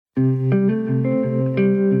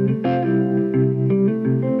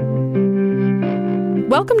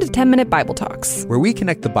Welcome to 10-Minute Bible Talks, where we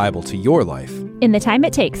connect the Bible to your life in the time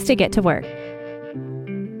it takes to get to work.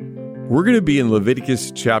 We're going to be in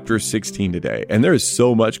Leviticus chapter 16 today, and there is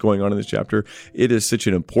so much going on in this chapter. It is such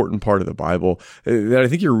an important part of the Bible that I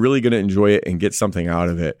think you're really going to enjoy it and get something out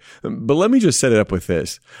of it. But let me just set it up with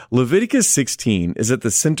this. Leviticus 16 is at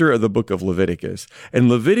the center of the book of Leviticus, and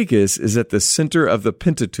Leviticus is at the center of the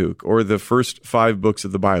Pentateuch, or the first 5 books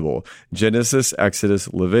of the Bible: Genesis,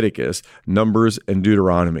 Exodus, Leviticus, Numbers, and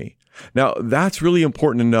Deuteronomy. Now, that's really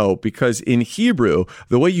important to know because in Hebrew,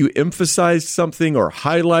 the way you emphasized something or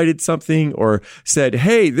highlighted something or said,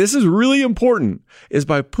 hey, this is really important, is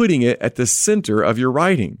by putting it at the center of your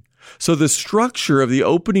writing. So the structure of the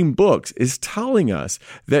opening books is telling us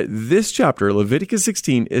that this chapter, Leviticus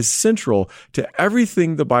 16, is central to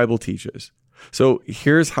everything the Bible teaches. So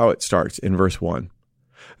here's how it starts in verse 1.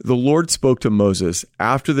 The Lord spoke to Moses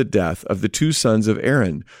after the death of the 2 sons of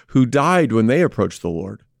Aaron, who died when they approached the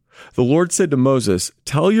Lord. The Lord said to Moses,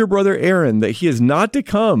 "Tell your brother Aaron that he is not to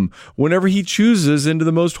come whenever he chooses into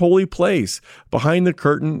the most holy place, behind the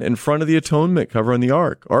curtain in front of the atonement cover on the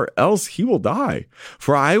ark, or else he will die.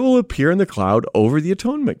 For I will appear in the cloud over the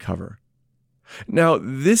atonement cover." Now,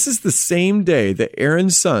 this is the same day that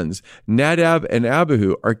Aaron's sons, Nadab and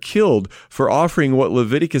Abihu, are killed for offering what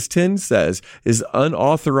Leviticus 10 says is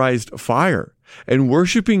unauthorized fire and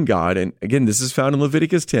worshiping God. And again, this is found in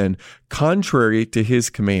Leviticus 10, contrary to his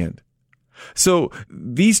command. So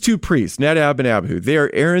these 2 priests, Nadab and Abihu, they are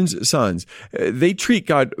Aaron's sons. They treat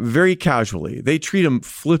God very casually. They treat him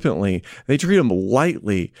flippantly. They treat him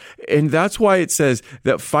lightly. And that's why it says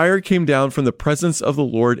that fire came down from the presence of the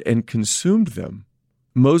Lord and consumed them.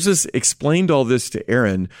 Moses explained all this to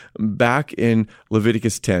Aaron back in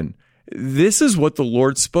Leviticus 10. This is what the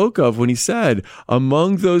Lord spoke of when he said,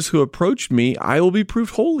 "Among those who approach me, I will be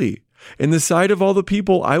proved holy. In the sight of all the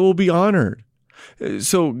people, I will be honored."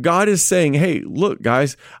 So God is saying, hey, look,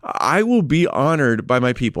 guys, I will be honored by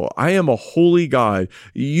my people. I am a holy God.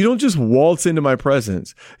 You don't just waltz into my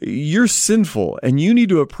presence. You're sinful, and you need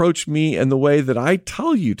to approach me in the way that I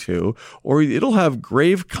tell you to, or it'll have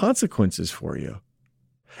grave consequences for you.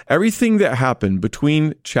 Everything that happened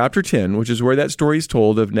between chapter 10, which is where that story is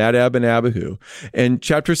told of Nadab and Abihu, and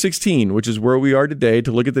chapter 16, which is where we are today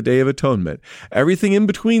to look at the Day of Atonement, everything in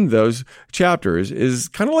between those chapters is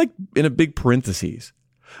kind of like in a big parentheses.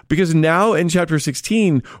 Because now in chapter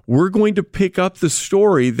 16, we're going to pick up the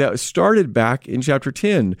story that started back in chapter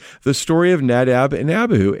 10, the story of Nadab and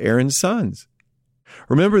Abihu, Aaron's sons.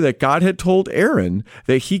 Remember that God had told Aaron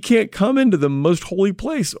that he can't come into the most holy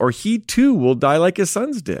place or he too will die like his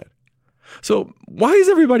sons did. So why is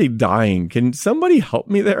everybody dying? Can somebody help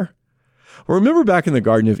me there? Well, remember back in the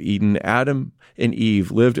Garden of Eden, Adam and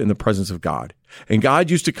Eve lived in the presence of God. And God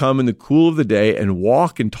used to come in the cool of the day and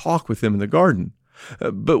walk and talk with them in the garden.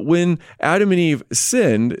 But when Adam and Eve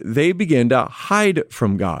sinned, they began to hide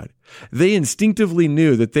from God. They instinctively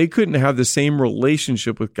knew that they couldn't have the same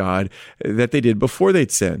relationship with God that they did before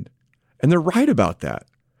they'd sinned. And they're right about that.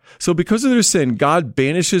 So because of their sin, God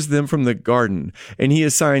banishes them from the garden, and he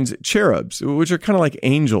assigns cherubs, which are kind of like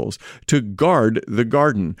angels, to guard the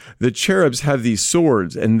garden. The cherubs have these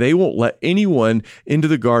swords, and they won't let anyone into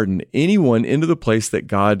the garden, anyone into the place that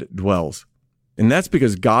God dwells. And that's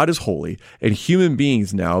because God is holy, and human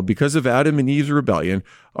beings now, because of Adam and Eve's rebellion,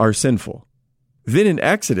 are sinful. Then in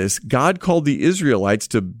Exodus, God called the Israelites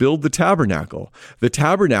to build the tabernacle. The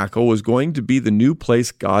tabernacle was going to be the new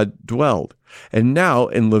place God dwelled. And now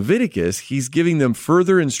in Leviticus, he's giving them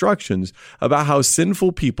further instructions about how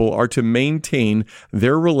sinful people are to maintain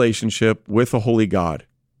their relationship with a holy God.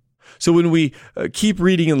 So when we keep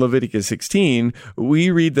reading in Leviticus 16, we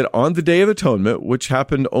read that on the Day of Atonement, which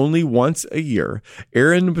happened only once a year,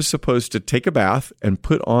 Aaron was supposed to take a bath and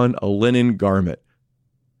put on a linen garment.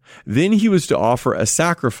 Then he was to offer a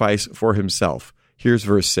sacrifice for himself. Here's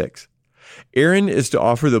verse 6. Aaron is to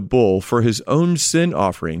offer the bull for his own sin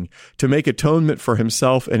offering to make atonement for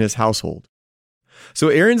himself and his household. So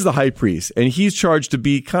Aaron's the high priest, and he's charged to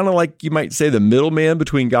be kind of like, you might say, the middleman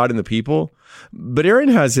between God and the people. But Aaron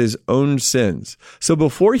has his own sins. So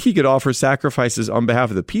before he could offer sacrifices on behalf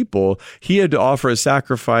of the people, he had to offer a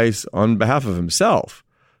sacrifice on behalf of himself.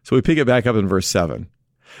 So we pick it back up in verse 7.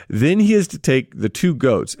 Then he is to take the 2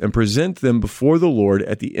 goats and present them before the Lord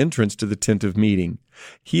at the entrance to the tent of meeting.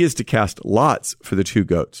 He is to cast lots for the 2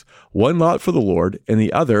 goats, one lot for the Lord and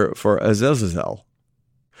the other for Azazel.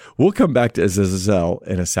 We'll come back to Azazel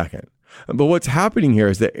in a second. But what's happening here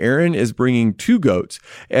is that Aaron is bringing 2 goats,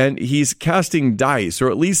 and he's casting dice, or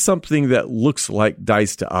at least something that looks like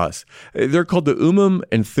dice to us. They're called the Urim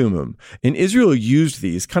and Thummim. And Israel used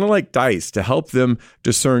these kind of like dice to help them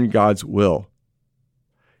discern God's will.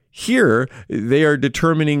 Here, they are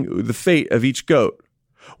determining the fate of each goat.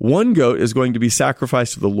 One goat is going to be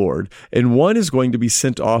sacrificed to the Lord, and one is going to be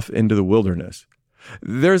sent off into the wilderness.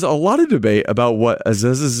 There's a lot of debate about what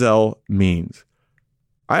Azazel means.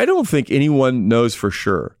 I don't think anyone knows for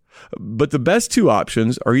sure. But the best two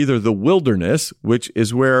options are either the wilderness, which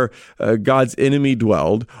is where God's enemy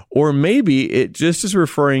dwelled, or maybe it just is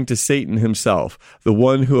referring to Satan himself, the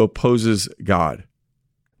one who opposes God.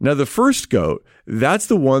 Now, the first goat, that's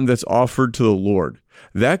the one that's offered to the Lord.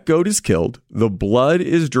 That goat is killed, the blood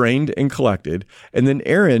is drained and collected, and then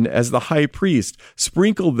Aaron, as the high priest,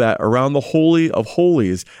 sprinkled that around the Holy of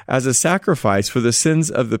Holies as a sacrifice for the sins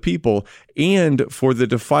of the people and for the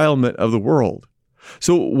defilement of the world.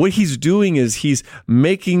 So what he's doing is he's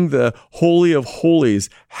making the Holy of Holies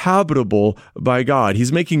habitable by God.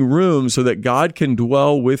 He's making room so that God can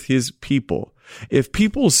dwell with his people. If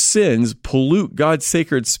people's sins pollute God's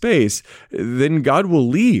sacred space, then God will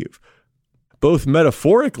leave. Both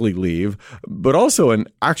metaphorically leave, but also in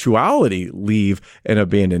actuality leave and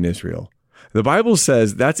abandon Israel. The Bible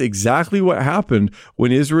says that's exactly what happened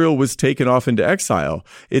when Israel was taken off into exile.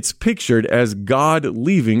 It's pictured as God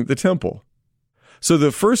leaving the temple. So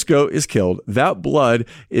the first goat is killed. That blood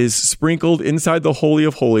is sprinkled inside the Holy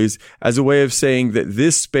of Holies as a way of saying that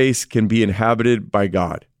this space can be inhabited by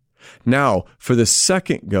God. Now, for the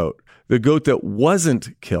second goat, the goat that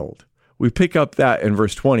wasn't killed, we pick up that in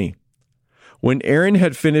verse 20. When Aaron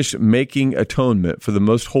had finished making atonement for the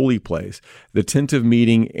most holy place, the tent of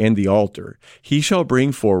meeting and the altar, he shall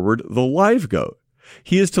bring forward the live goat.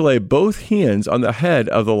 He is to lay both hands on the head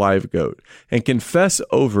of the live goat and confess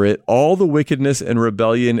over it all the wickedness and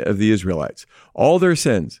rebellion of the Israelites, all their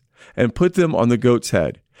sins, and put them on the goat's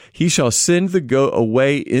head. He shall send the goat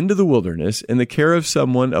away into the wilderness in the care of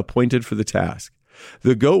someone appointed for the task.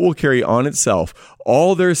 The goat will carry on itself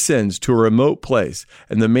all their sins to a remote place,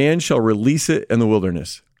 and the man shall release it in the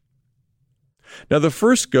wilderness. Now, the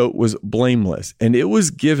first goat was blameless, and it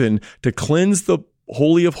was given to cleanse the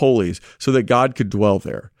Holy of Holies so that God could dwell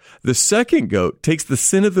there. The second goat takes the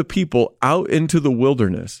sin of the people out into the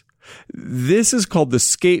wilderness. This is called the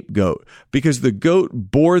scapegoat because the goat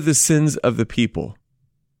bore the sins of the people.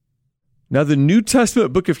 Now, the New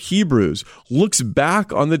Testament book of Hebrews looks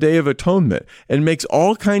back on the Day of Atonement and makes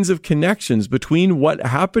all kinds of connections between what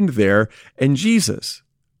happened there and Jesus.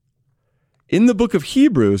 In the book of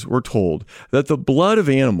Hebrews, we're told that the blood of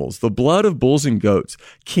animals, the blood of bulls and goats,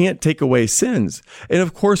 can't take away sins. And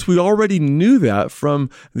of course, we already knew that from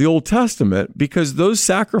the Old Testament because those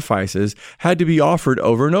sacrifices had to be offered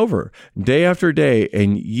over and over, day after day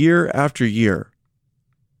and year after year.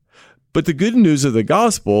 But the good news of the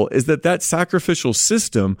gospel is that that sacrificial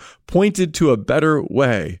system pointed to a better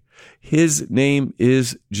way. His name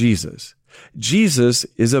is Jesus. Jesus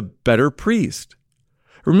is a better priest.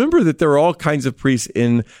 Remember that there are all kinds of priests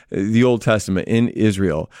in the Old Testament, in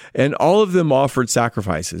Israel, and all of them offered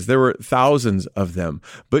sacrifices. There were thousands of them.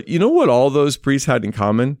 But you know what all those priests had in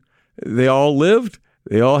common? They all lived,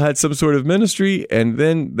 they all had some sort of ministry, and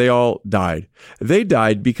then they all died. They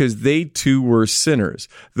died because they too were sinners.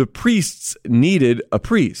 The priests needed a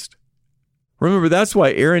priest. Remember, that's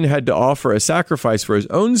why Aaron had to offer a sacrifice for his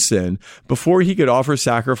own sin before he could offer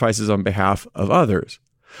sacrifices on behalf of others.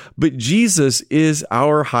 But Jesus is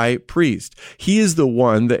our high priest. He is the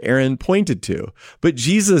one that Aaron pointed to. But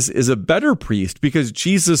Jesus is a better priest because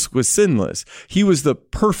Jesus was sinless. He was the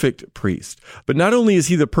perfect priest. But not only is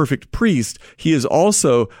he the perfect priest, he is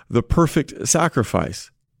also the perfect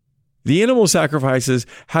sacrifice. The animal sacrifices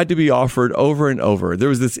had to be offered over and over. There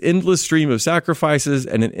was this endless stream of sacrifices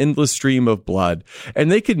and an endless stream of blood.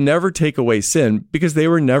 And they could never take away sin because they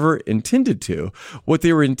were never intended to. What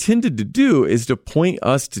they were intended to do is to point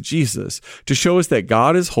us to Jesus, to show us that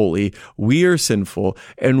God is holy, we are sinful,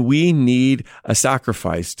 and we need a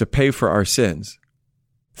sacrifice to pay for our sins.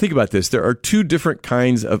 Think about this. There are two different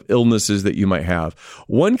kinds of illnesses that you might have.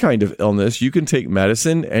 One kind of illness, you can take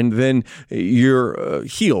medicine and then you're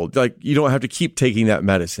healed. Like you don't have to keep taking that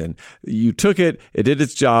medicine. You took it, it did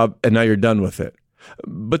its job, and now you're done with it.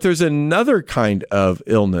 But there's another kind of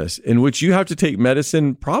illness in which you have to take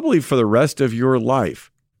medicine probably for the rest of your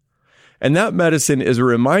life. And that medicine is a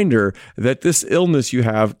reminder that this illness you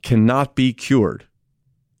have cannot be cured.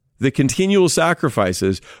 The continual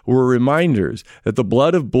sacrifices were reminders that the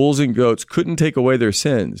blood of bulls and goats couldn't take away their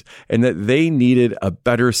sins and that they needed a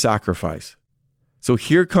better sacrifice. So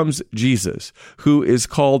here comes Jesus, who is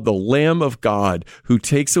called the Lamb of God, who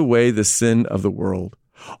takes away the sin of the world.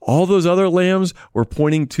 All those other lambs were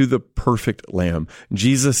pointing to the perfect lamb.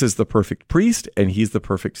 Jesus is the perfect priest, and he's the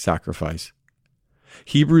perfect sacrifice.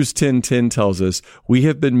 Hebrews 10:10 tells us we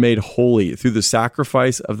have been made holy through the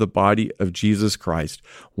sacrifice of the body of Jesus Christ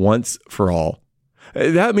once for all.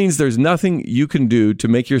 That means there's nothing you can do to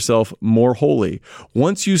make yourself more holy.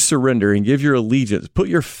 Once you surrender and give your allegiance, put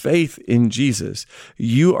your faith in Jesus,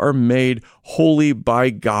 you are made holy by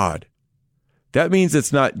God. That means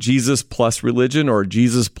it's not Jesus plus religion or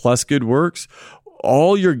Jesus plus good works.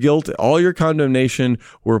 All your guilt, all your condemnation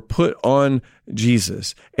were put on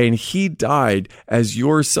Jesus, and he died as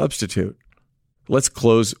your substitute. Let's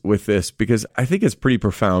close with this because I think it's pretty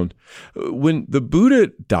profound. When the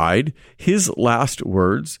Buddha died, his last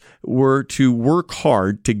words were to work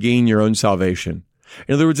hard to gain your own salvation.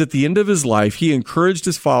 In other words, at the end of his life, he encouraged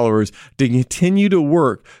his followers to continue to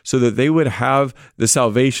work so that they would have the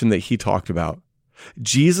salvation that he talked about.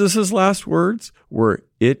 Jesus' last words were,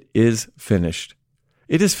 "It is finished."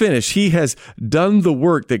 It is finished. He has done the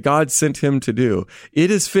work that God sent him to do.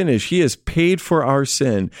 It is finished. He has paid for our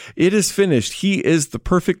sin. It is finished. He is the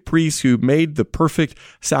perfect priest who made the perfect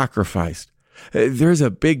sacrifice. There's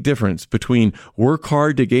a big difference between work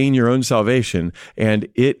hard to gain your own salvation and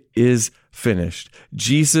it is finished.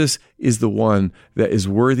 Jesus is the one that is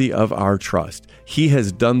worthy of our trust. He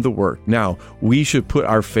has done the work. Now, we should put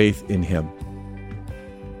our faith in him.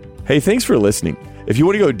 Hey, thanks for listening. If you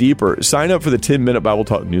want to go deeper, sign up for the 10-Minute Bible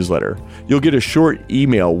Talk newsletter. You'll get a short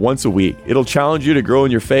email once a week. It'll challenge you to grow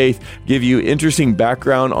in your faith, give you interesting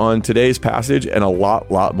background on today's passage, and a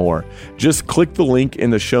lot more. Just click the link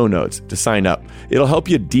in the show notes to sign up. It'll help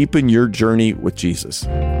you deepen your journey with Jesus.